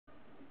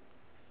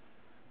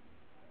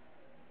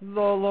The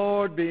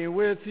Lord be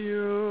with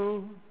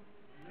you.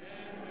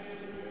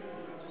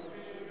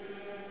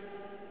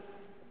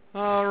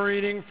 A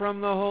reading from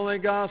the Holy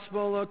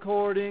Gospel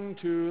according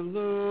to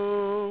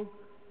Luke.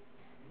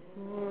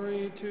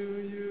 Glory to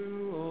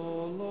you,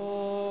 O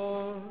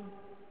Lord.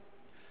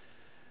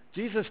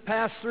 Jesus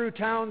passed through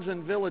towns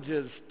and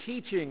villages,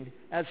 teaching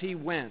as he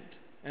went,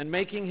 and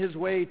making his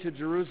way to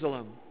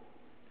Jerusalem.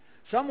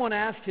 Someone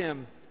asked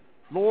him,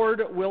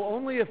 "Lord, will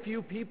only a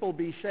few people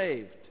be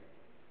saved?"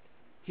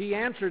 He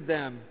answered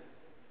them,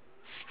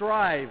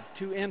 "Strive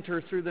to enter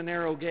through the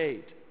narrow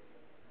gate.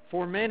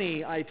 For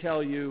many, I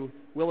tell you,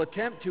 will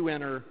attempt to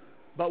enter,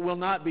 but will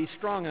not be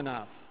strong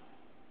enough.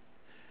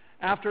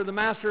 After the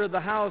master of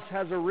the house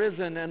has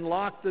arisen and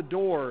locked the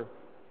door,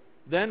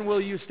 then will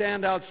you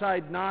stand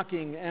outside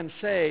knocking and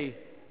say,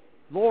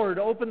 'Lord,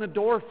 open the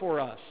door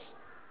for us.'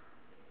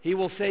 He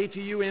will say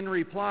to you in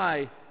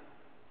reply,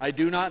 'I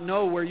do not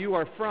know where you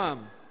are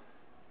from.'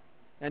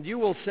 And you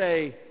will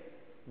say,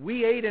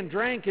 'We ate and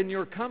drank in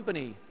your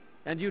company,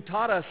 and you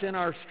taught us in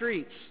our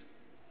streets.'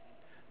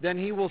 Then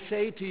he will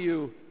say to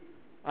you,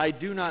 'I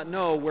do not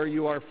know where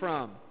you are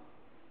from.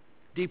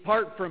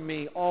 Depart from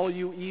me, all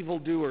you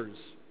evildoers.'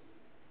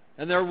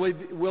 And there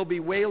will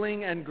be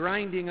wailing and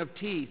grinding of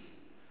teeth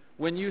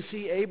when you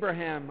see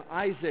Abraham,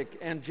 Isaac,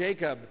 and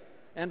Jacob,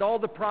 and all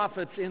the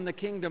prophets in the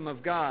kingdom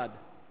of God,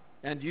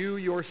 and you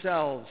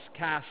yourselves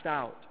cast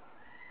out.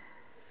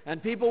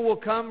 And people will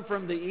come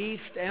from the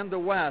east and the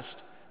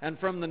west, and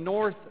from the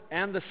north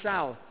and the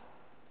south,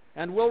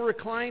 and will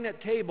recline at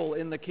table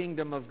in the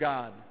kingdom of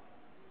God.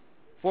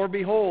 For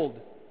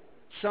behold,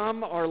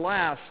 some are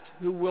last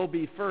who will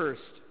be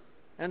first,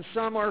 and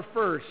some are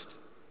first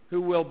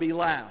who will be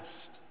last."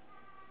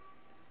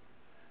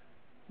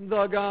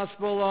 The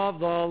Gospel of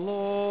the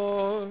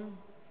Lord.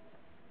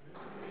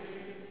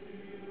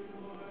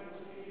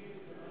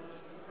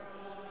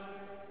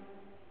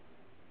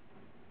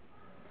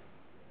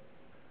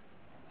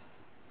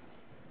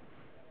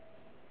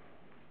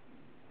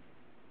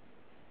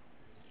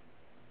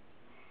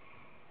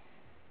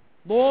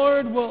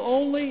 Lord, will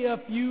only a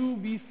few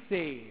be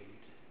saved?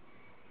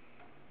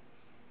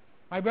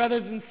 My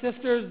brothers and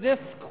sisters, this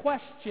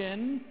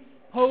question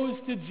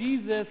posed to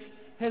Jesus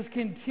has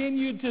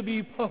continued to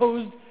be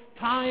posed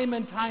time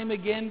and time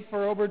again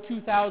for over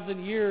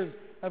 2,000 years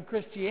of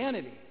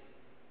Christianity.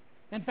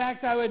 In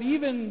fact, I would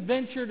even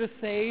venture to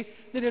say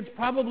that it's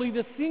probably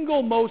the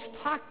single most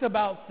talked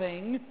about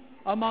thing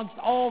amongst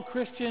all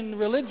Christian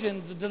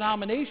religions and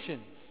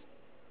denominations.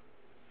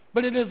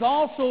 But it has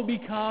also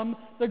become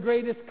the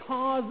greatest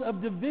cause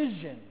of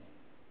division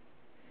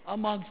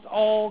amongst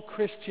all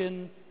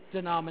Christian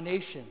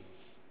denominations.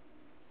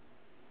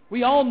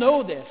 We all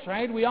know this,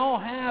 right? We all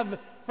have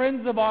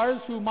friends of ours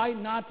who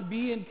might not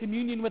be in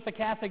communion with the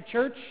Catholic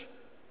Church.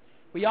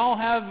 We all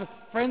have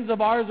friends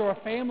of ours or a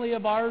family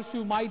of ours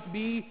who might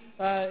be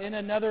in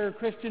another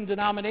Christian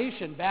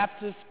denomination,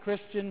 Baptist,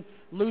 Christian,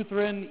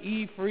 Lutheran,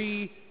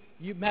 E-Free,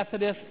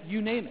 Methodist,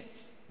 you name it.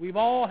 We've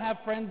all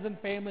have friends and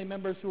family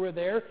members who are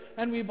there,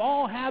 and we've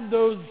all had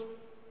those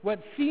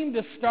what seem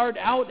to start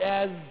out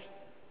as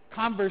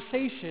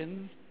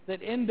conversations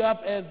that end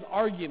up as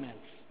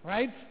arguments,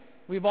 right?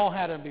 We've all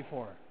had them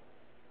before.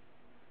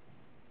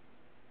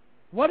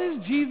 What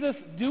is Jesus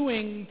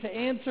doing to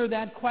answer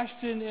that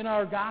question in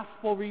our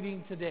gospel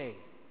reading today?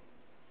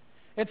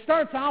 It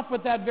starts off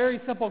with that very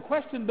simple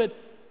question, but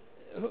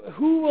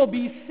who will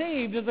be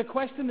saved is a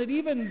question that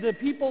even the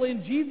people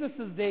in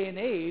Jesus' day and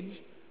age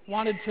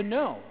wanted to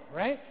know,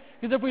 right?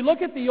 Because if we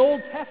look at the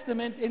Old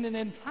Testament in an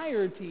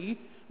entirety,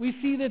 we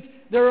see that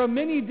there are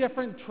many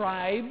different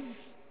tribes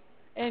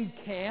and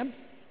camps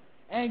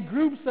and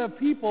groups of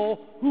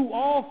people who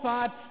all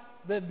thought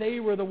that they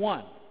were the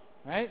one,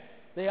 right?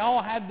 They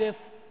all had this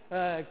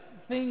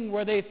thing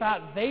where they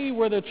thought they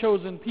were the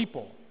chosen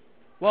people.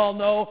 Well,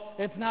 no,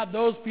 it's not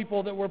those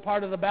people that were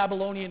part of the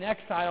Babylonian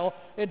exile.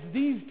 It's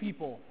these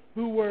people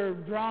who were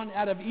drawn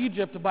out of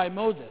Egypt by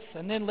Moses.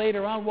 And then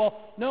later on,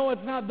 well, no,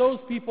 it's not those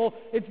people.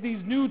 It's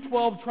these new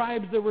 12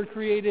 tribes that were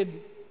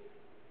created.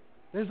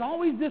 There's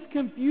always this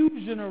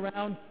confusion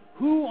around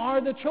who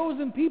are the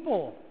chosen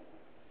people.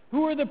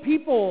 Who are the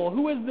people?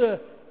 Who is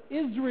the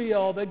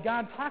Israel that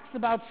God talks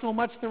about so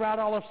much throughout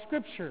all of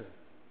Scripture?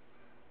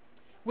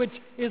 Which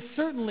is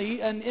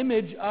certainly an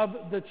image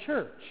of the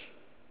church.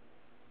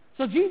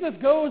 So Jesus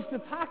goes to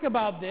talk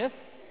about this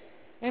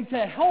and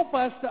to help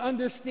us to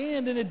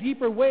understand in a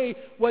deeper way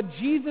what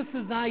Jesus'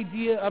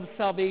 idea of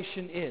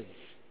salvation is.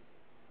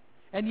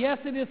 And yes,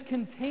 it is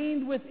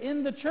contained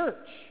within the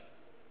church.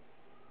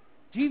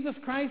 Jesus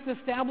Christ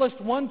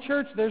established one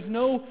church. There's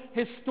no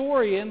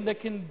historian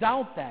that can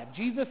doubt that.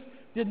 Jesus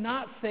did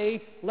not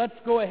say, let's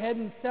go ahead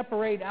and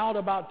separate out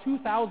about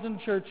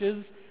 2,000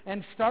 churches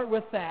and start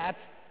with that.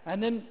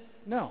 And then,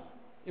 no,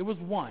 it was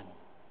one.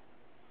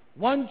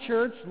 One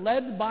church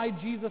led by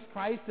Jesus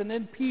Christ and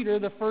then Peter,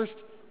 the first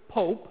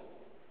pope.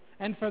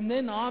 And from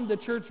then on, the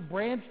church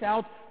branched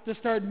out to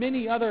start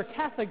many other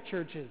Catholic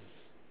churches.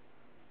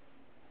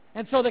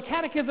 And so the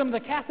Catechism of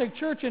the Catholic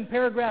Church in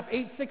paragraph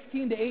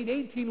 816 to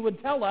 818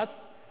 would tell us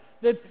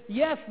that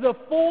yes, the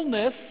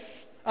fullness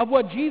of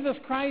what Jesus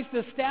Christ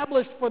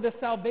established for the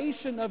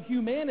salvation of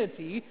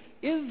humanity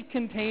is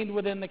contained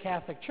within the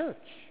Catholic Church.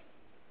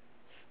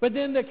 But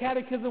then the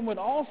Catechism would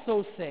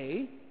also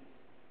say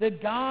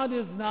that God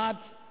is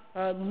not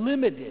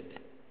limited,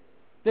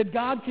 that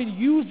God can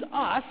use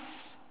us.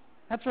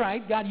 That's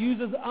right, God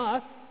uses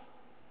us,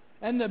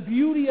 and the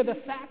beauty of the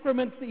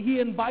sacraments that He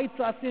invites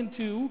us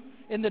into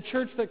in the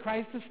church that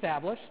Christ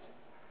established,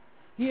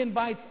 He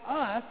invites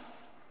us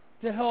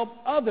to help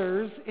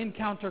others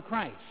encounter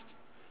Christ,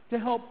 to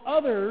help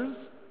others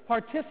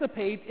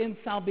participate in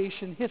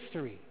salvation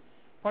history,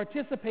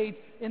 participate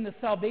in the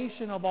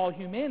salvation of all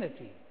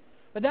humanity.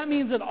 But that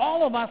means that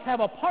all of us have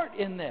a part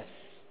in this,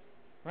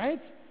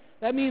 right?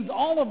 That means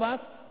all of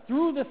us,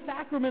 through the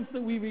sacraments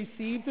that we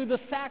receive, through the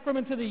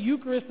sacrament of the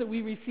Eucharist that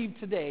we receive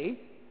today,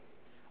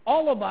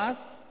 all of us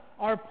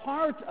are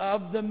part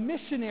of the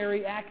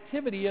missionary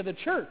activity of the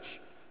church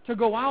to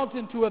go out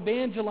and to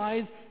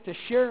evangelize, to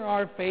share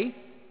our faith,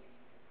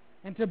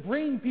 and to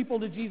bring people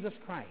to Jesus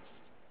Christ.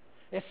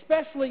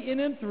 Especially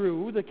in and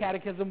through, the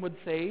Catechism would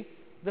say,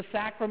 the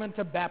sacrament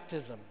of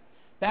baptism.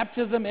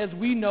 Baptism as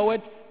we know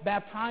it,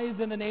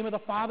 baptized in the name of the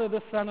Father,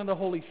 the Son, and the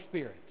Holy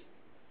Spirit.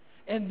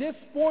 And this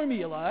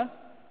formula,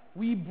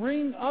 we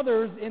bring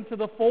others into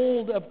the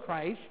fold of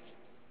Christ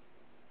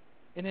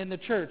and in the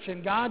church.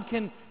 And God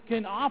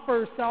can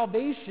offer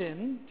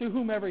salvation to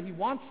whomever He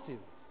wants to.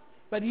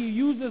 But He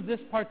uses this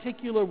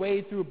particular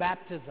way through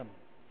baptism.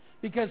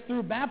 Because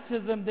through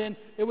baptism, then,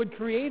 it would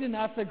create in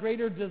us a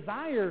greater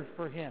desire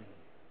for Him.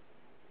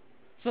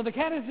 So the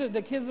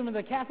Catechism of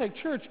the Catholic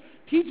Church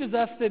teaches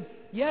us that,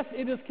 yes,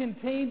 it is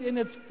contained in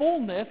its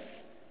fullness,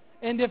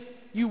 and if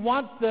you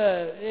want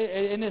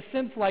in a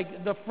sense,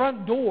 like the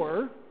front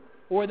door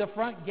or the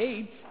front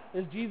gate,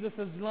 as Jesus'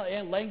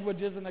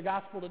 language is in the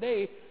gospel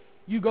today,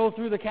 you go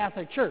through the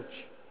Catholic Church.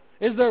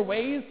 Is there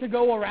ways to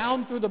go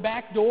around through the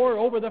back door,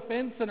 over the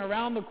fence, and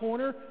around the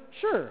corner?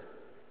 Sure.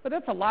 But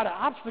that's a lot of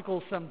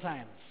obstacles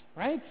sometimes,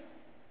 right?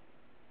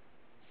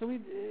 So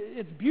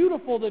it's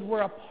beautiful that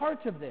we're a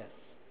part of this.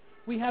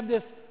 We have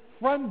this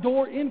front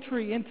door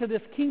entry into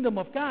this kingdom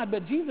of God.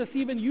 But Jesus,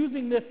 even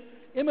using this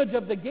image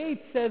of the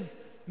gate, says,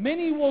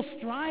 many will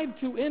strive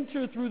to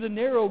enter through the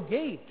narrow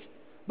gate,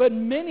 but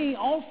many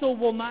also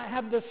will not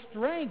have the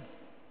strength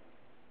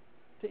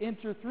to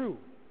enter through.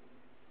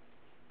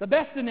 The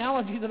best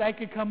analogy that I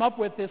could come up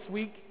with this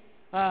week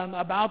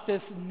about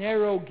this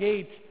narrow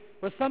gate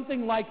was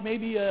something like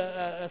maybe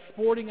a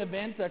sporting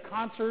event, a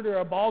concert or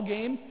a ball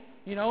game.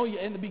 You know,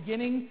 in the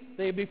beginning,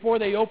 before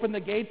they open the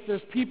gates,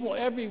 there's people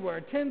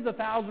everywhere, tens of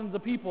thousands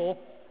of people.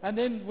 And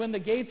then when the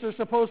gates are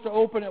supposed to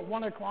open at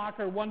 1 o'clock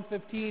or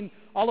 1:15,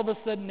 all of a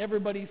sudden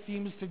everybody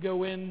seems to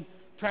go in,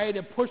 try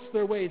to push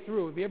their way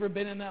through. Have you ever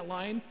been in that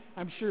line?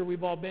 I'm sure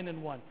we've all been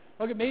in one.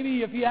 Okay,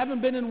 maybe if you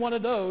haven't been in one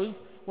of those,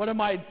 one of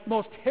my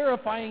most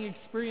terrifying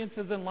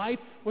experiences in life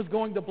was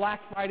going to Black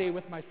Friday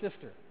with my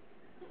sister.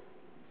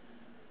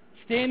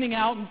 Standing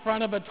out in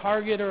front of a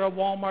Target or a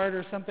Walmart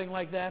or something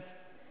like that,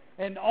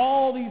 and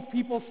all these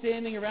people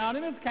standing around,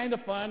 and it's kind of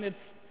fun. It's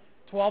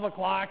 12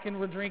 o'clock, and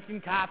we're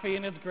drinking coffee,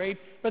 and it's great.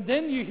 But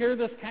then you hear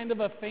this kind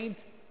of a faint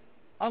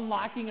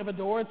unlocking of a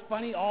door. It's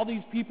funny, all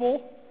these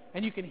people,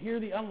 and you can hear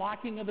the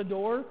unlocking of the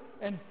door,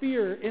 and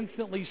fear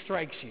instantly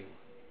strikes you.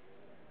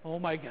 Oh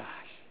my gosh.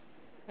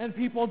 And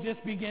people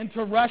just begin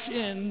to rush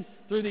in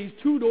through these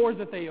 2 doors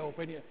that they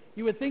open.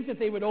 You would think that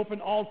they would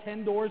open all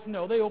 10 doors.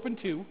 No, they open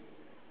 2.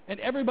 And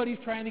everybody's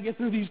trying to get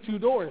through these 2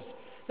 doors.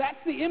 That's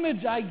the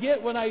image I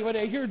get when I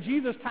hear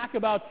Jesus talk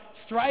about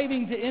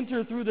striving to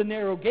enter through the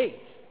narrow gate.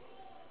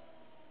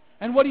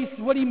 And what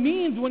he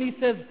means when he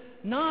says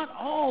not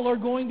all are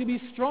going to be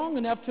strong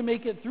enough to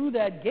make it through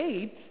that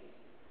gate,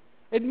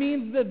 it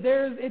means that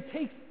it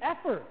takes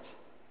effort.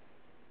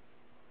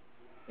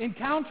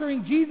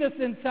 Encountering Jesus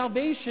in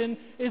salvation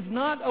is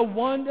not a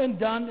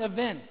one-and-done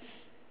event.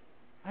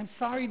 I'm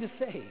sorry to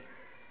say.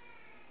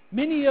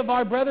 Many of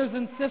our brothers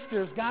and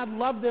sisters, God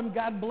love them,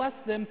 God bless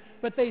them,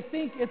 but they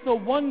think it's a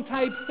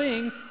one-type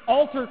thing,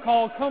 altar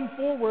call, come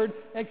forward,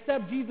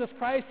 accept Jesus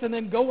Christ, and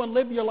then go and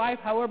live your life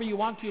however you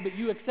want to, but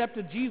you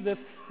accepted Jesus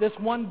this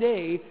one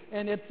day,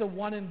 and it's a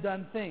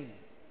one-and-done thing.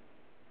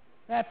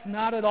 That's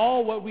not at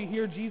all what we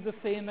hear Jesus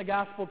say in the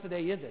gospel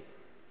today, is it?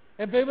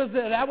 If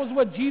that was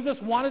what Jesus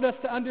wanted us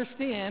to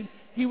understand,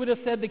 He would have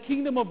said the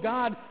kingdom of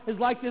God is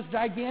like this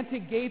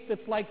gigantic gate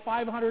that's like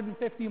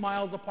 550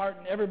 miles apart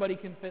and everybody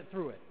can fit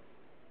through it.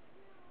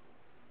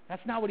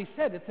 That's not what He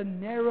said. It's a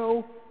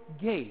narrow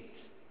gate,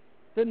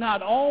 that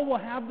not all will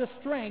have the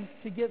strength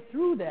to get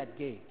through that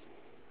gate.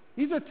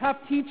 These are tough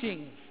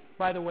teachings,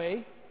 by the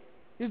way.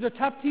 These are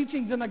tough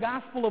teachings in the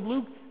Gospel of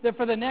Luke that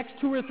for the next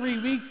 2 or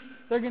 3 weeks,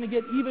 they're going to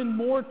get even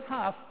more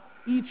tough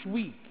each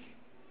week.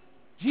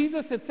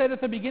 Jesus had said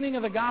at the beginning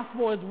of the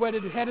Gospel is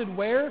headed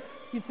where?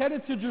 He's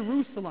headed to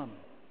Jerusalem.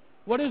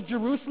 What does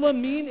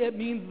Jerusalem mean? It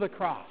means the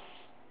cross.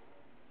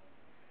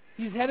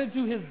 He's headed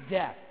to His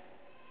death.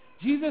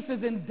 Jesus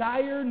is in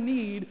dire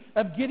need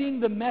of getting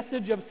the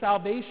message of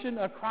salvation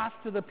across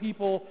to the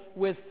people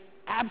with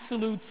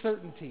absolute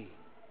certainty.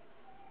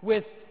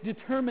 with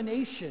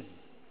determination.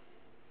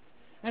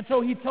 And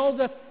so he tells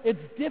us it's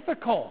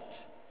difficult.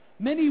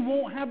 Many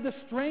won't have the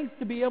strength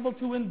to be able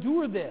to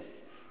endure this.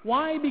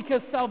 Why?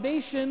 Because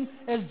salvation,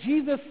 as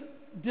Jesus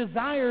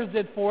desires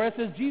it for us,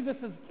 as Jesus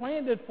has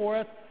planned it for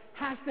us,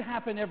 has to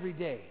happen every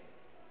day.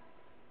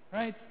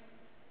 Right?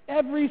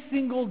 Every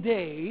single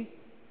day,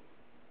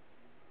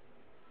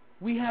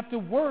 we have to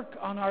work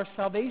on our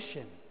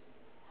salvation.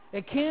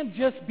 It can't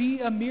just be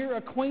a mere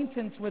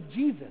acquaintance with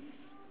Jesus.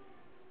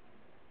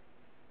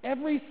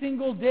 Every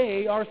single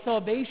day, our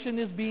salvation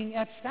is being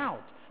etched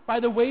out by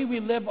the way we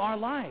live our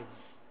lives,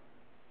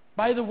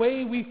 by the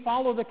way we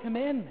follow the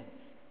commandments,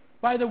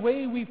 by the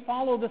way we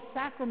follow the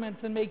sacraments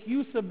and make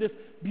use of this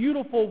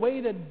beautiful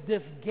way, that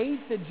this gate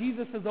that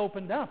Jesus has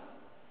opened up.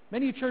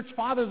 Many church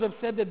fathers have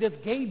said that this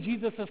gate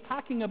Jesus is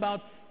talking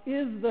about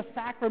is the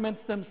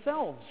sacraments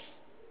themselves.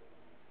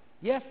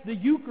 Yes, the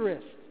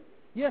Eucharist.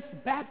 Yes,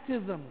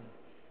 baptism,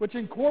 which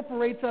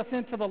incorporates us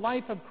into the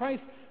life of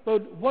Christ.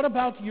 But what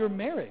about your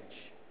marriage,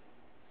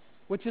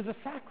 which is a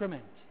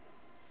sacrament?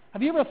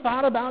 Have you ever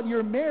thought about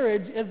your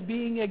marriage as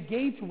being a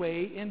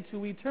gateway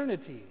into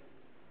eternity?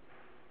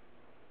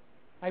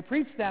 I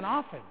preach that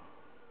often,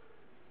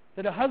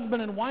 that a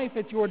husband and wife,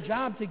 it's your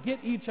job to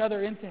get each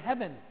other into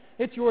heaven.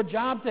 It's your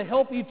job to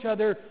help each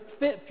other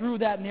fit through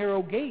that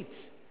narrow gate.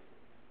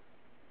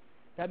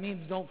 That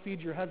means don't feed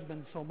your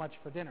husband so much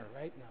for dinner,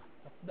 right? No,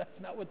 that's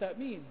not what that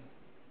means.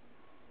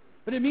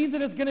 But it means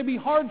that it's going to be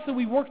hard, so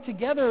we work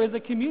together as a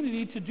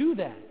community to do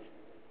that.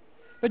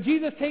 But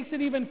Jesus takes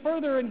it even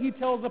further, and he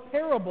tells a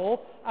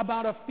parable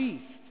about a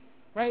feast,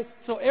 right?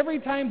 So every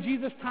time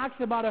Jesus talks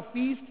about a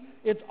feast,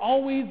 it's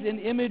always an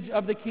image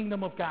of the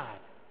kingdom of God.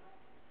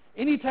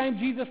 Anytime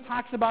Jesus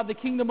talks about the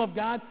kingdom of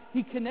God,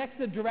 he connects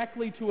it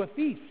directly to a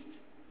feast.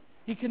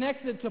 He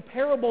connects it to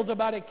parables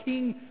about a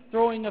king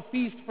throwing a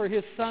feast for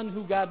his son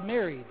who got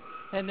married.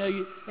 And they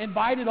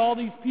invited all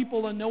these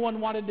people, and no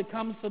one wanted to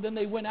come, so then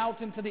they went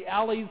out into the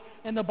alleys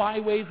and the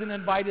byways and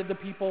invited the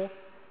people.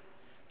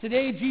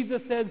 Today,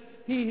 Jesus says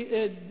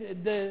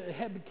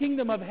the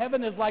kingdom of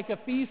heaven is like a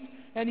feast,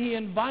 and he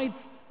invites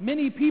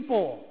many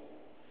people.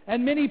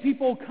 And many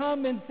people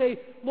come and say,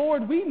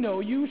 Lord, we know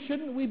you.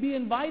 Shouldn't we be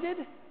invited?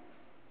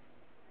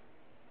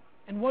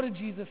 And what did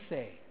Jesus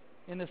say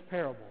in this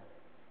parable?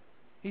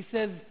 He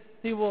says,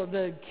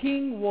 the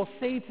king will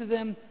say to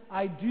them,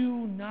 I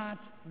do not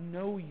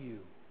know you.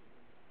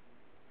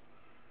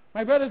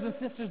 My brothers and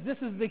sisters, this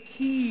is the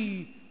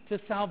key to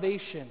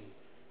salvation.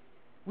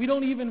 We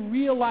don't even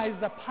realize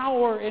the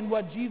power in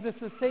what Jesus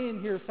is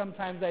saying here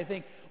sometimes, I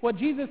think. What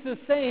Jesus is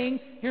saying,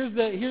 here's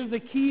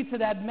the key to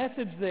that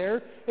message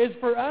there, is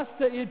for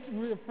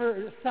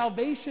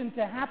salvation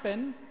to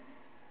happen,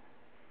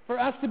 for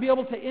us to be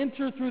able to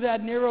enter through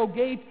that narrow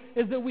gate,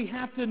 is that we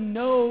have to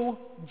know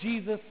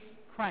Jesus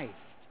Christ.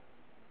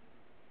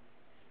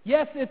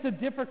 Yes, it's a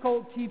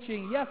difficult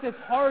teaching. Yes, it's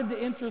hard to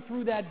enter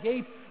through that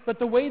gate, but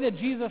the way that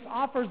Jesus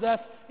offers us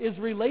is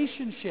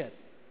relationship.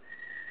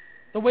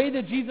 The way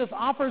that Jesus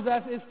offers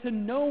us is to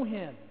know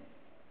him.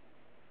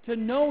 To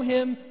know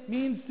him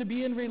means to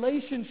be in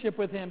relationship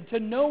with him. To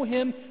know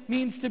him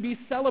means to be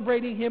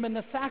celebrating him in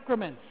the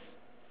sacraments.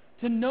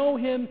 To know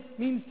him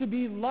means to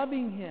be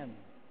loving him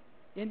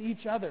in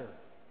each other.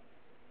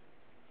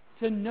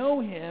 To know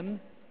him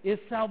is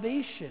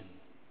salvation.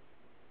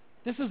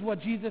 This is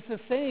what Jesus is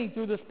saying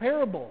through this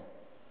parable.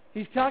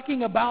 He's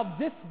talking about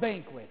this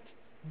banquet,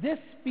 this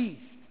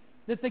feast,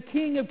 that the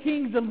King of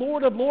Kings and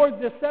Lord of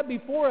Lords has set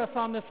before us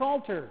on this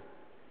altar,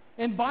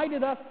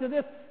 invited us to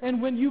this.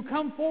 And when you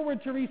come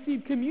forward to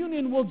receive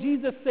communion, will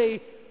Jesus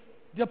say,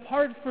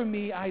 depart from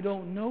me, I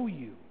don't know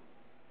you?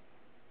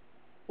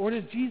 Or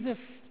does Jesus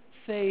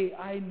say,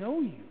 I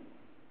know you?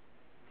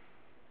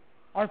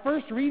 Our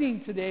first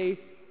reading today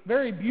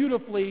very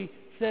beautifully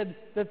said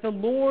that the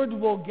Lord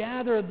will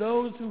gather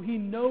those who he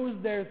knows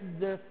their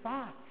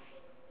thoughts.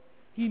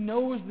 He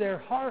knows their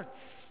hearts.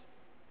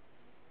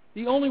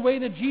 The only way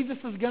that Jesus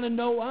is going to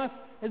know us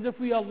is if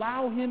we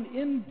allow him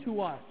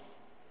into us.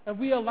 If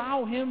we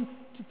allow him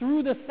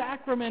through the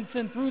sacraments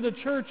and through the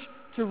church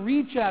to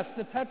reach us,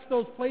 to touch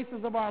those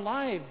places of our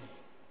lives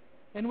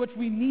in which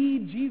we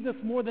need Jesus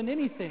more than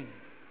anything.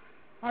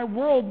 Our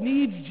world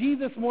needs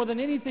Jesus more than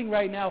anything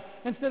right now.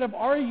 Instead of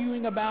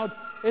arguing about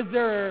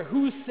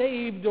who's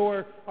saved,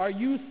 or are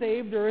you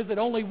saved, or is it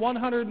only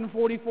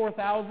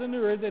 144,000,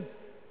 or is it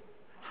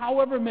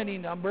however many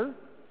number,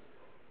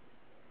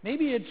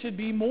 maybe it should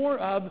be more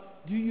of,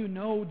 do you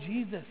know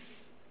Jesus?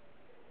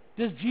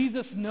 Does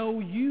Jesus know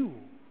you?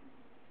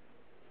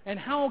 And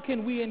how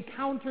can we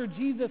encounter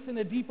Jesus in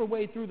a deeper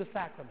way through the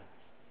sacraments?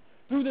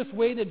 Through this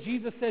way that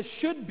Jesus says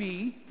should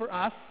be, for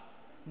us,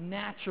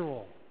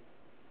 natural.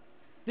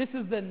 This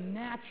is the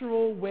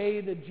natural way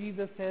that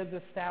Jesus has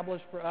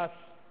established for us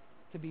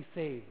to be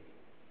saved.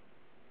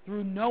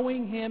 Through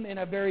knowing him in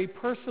a very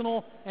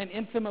personal and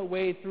intimate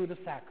way through the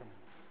sacraments.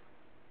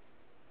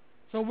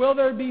 So will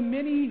there be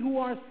many who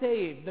are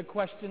saved? The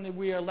question that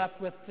we are left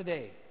with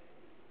today.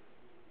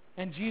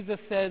 And Jesus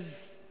says,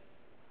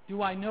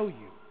 do I know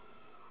you?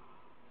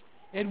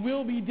 It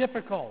will be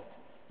difficult.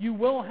 You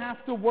will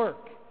have to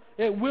work.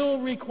 It will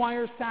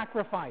require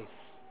sacrifice.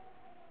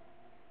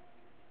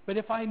 But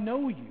if I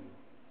know you,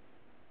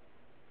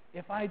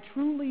 if I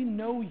truly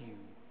know you,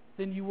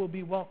 then you will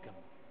be welcome.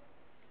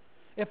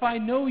 If I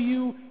know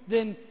you,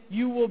 then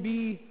you will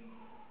be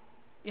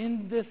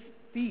in this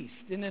feast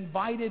and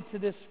invited to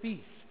this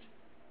feast.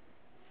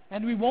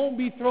 And we won't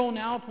be thrown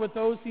out with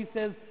those, he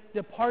says,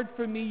 depart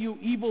from me, you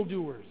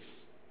evildoers.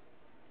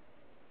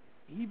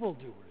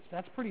 Evildoers.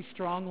 That's pretty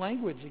strong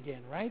language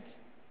again, right?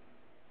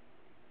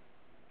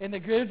 In the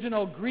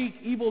original Greek,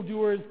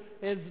 evildoers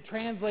is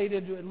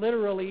translated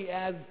literally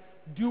as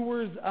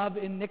doers of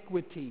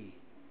iniquity,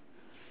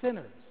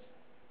 sinners.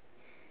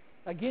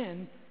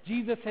 Again,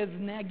 Jesus has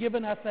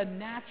given us a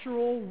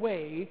natural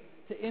way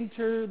to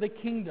enter the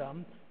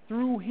kingdom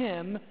through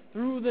him,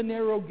 through the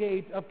narrow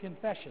gate of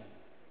confession.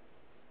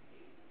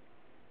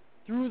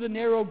 Through the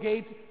narrow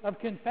gate of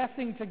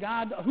confessing to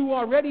God, who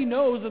already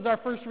knows, as our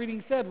first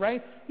reading said,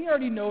 right? He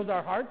already knows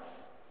our hearts.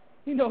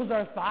 He knows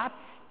our thoughts.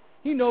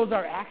 He knows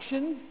our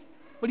actions.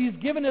 But he's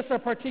given us a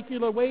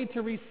particular way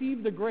to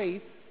receive the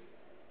grace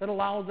that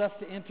allows us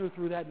to enter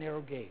through that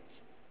narrow gate.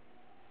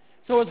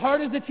 So as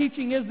hard as the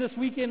teaching is this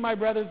weekend, my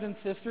brothers and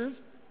sisters,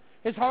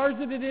 as hard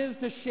as it is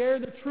to share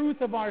the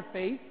truth of our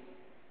faith,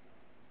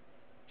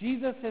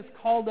 Jesus has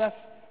called us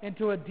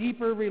into a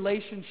deeper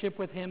relationship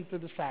with him through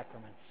the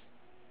sacraments.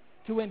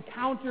 To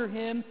encounter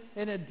him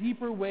in a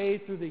deeper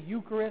way through the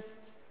Eucharist,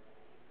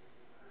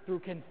 through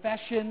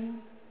confession,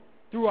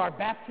 through our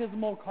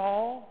baptismal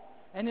call,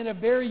 and in a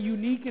very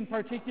unique and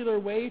particular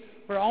way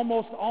for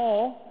almost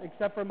all,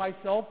 except for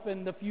myself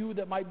and the few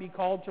that might be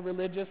called to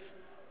religious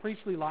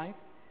priestly life,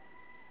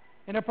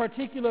 in a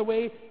particular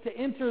way to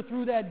enter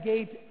through that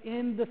gate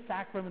in the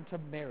sacrament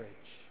of marriage,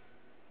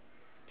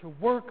 to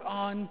work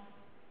on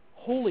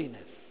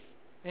holiness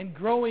and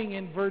growing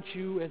in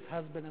virtue as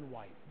husband and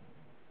wife.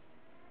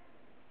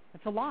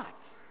 It's a lot.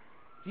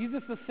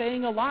 Jesus is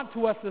saying a lot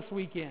to us this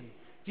weekend.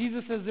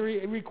 Jesus is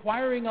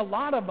requiring a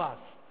lot of us.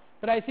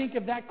 But I think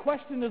if that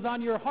question is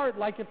on your heart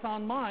like it's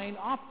on mine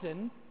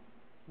often,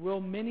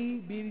 will many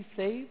be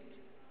saved?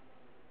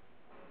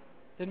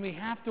 Then we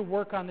have to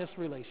work on this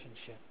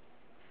relationship.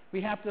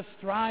 We have to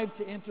strive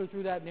to enter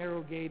through that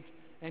narrow gate,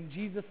 and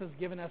Jesus has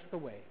given us the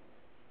way.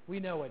 We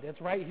know it.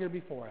 It's right here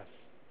before us.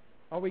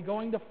 Are we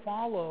going to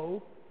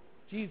follow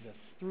Jesus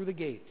through the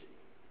gate?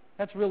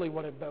 That's really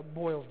what it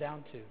boils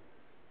down to.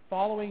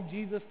 Following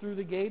Jesus through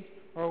the gate,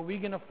 or are we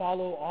going to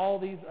follow all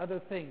these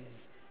other things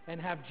and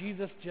have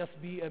Jesus just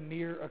be a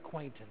mere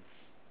acquaintance?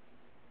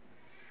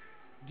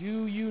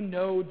 Do you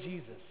know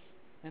Jesus?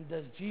 And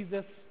does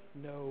Jesus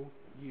know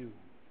you?